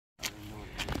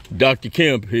Dr.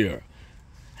 Kemp here,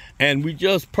 and we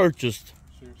just purchased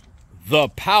the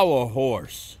Power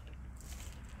Horse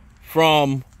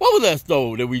from, what was that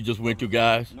store that we just went to,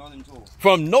 guys? Northern Tools.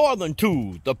 From Northern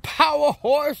Tools, the Power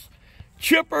Horse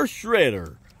Chipper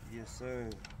Shredder. Yes, sir.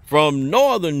 From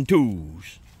Northern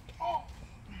Tools.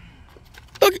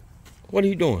 Look, what are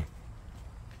you doing?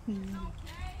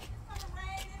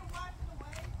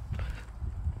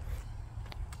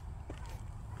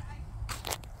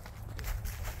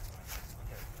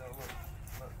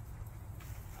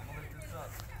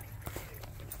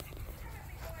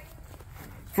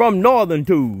 From Northern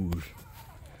Tools.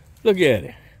 Look at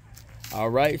it. All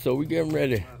right, so we're getting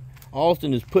ready.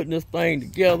 Austin is putting this thing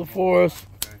together for us.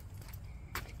 Okay.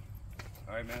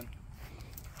 All right, man.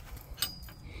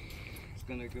 It's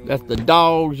gonna go. That's the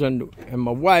dogs and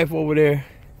my wife over there.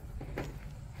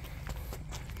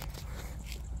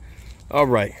 All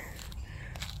right.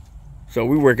 So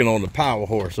we're working on the Power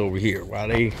Horse over here. While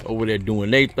they over there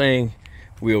doing their thing,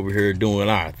 we over here doing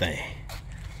our thing.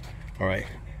 All right.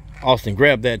 Austin,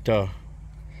 grab that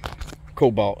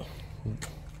cobalt.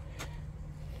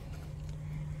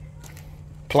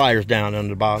 Pliers down on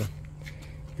the bottom.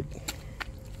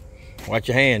 Watch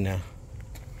your hand now.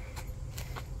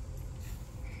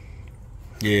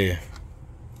 Yeah. In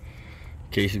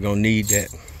case you're gonna need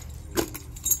that.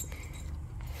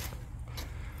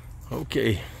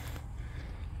 Okay.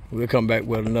 We'll come back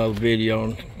with another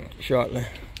video shortly.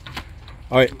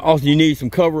 All right, Austin, you need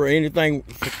some cover or anything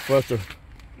for us to?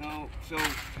 No, so.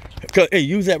 Hey,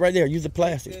 use that right there. Use the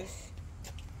plastic.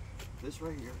 This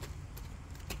right here.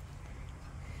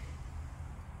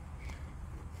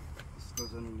 This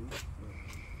goes underneath.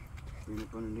 Bring it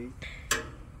up underneath.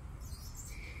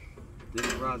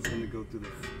 This rod's gonna go through the.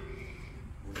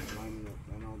 We're gonna line it up,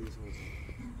 line all these holes in.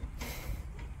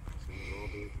 It's gonna go all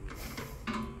the way through.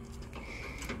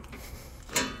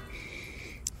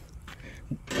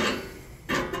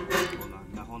 Hold on,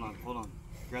 now hold on.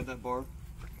 Grab that bar.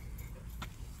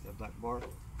 That black bar.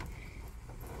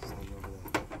 Slide it over there.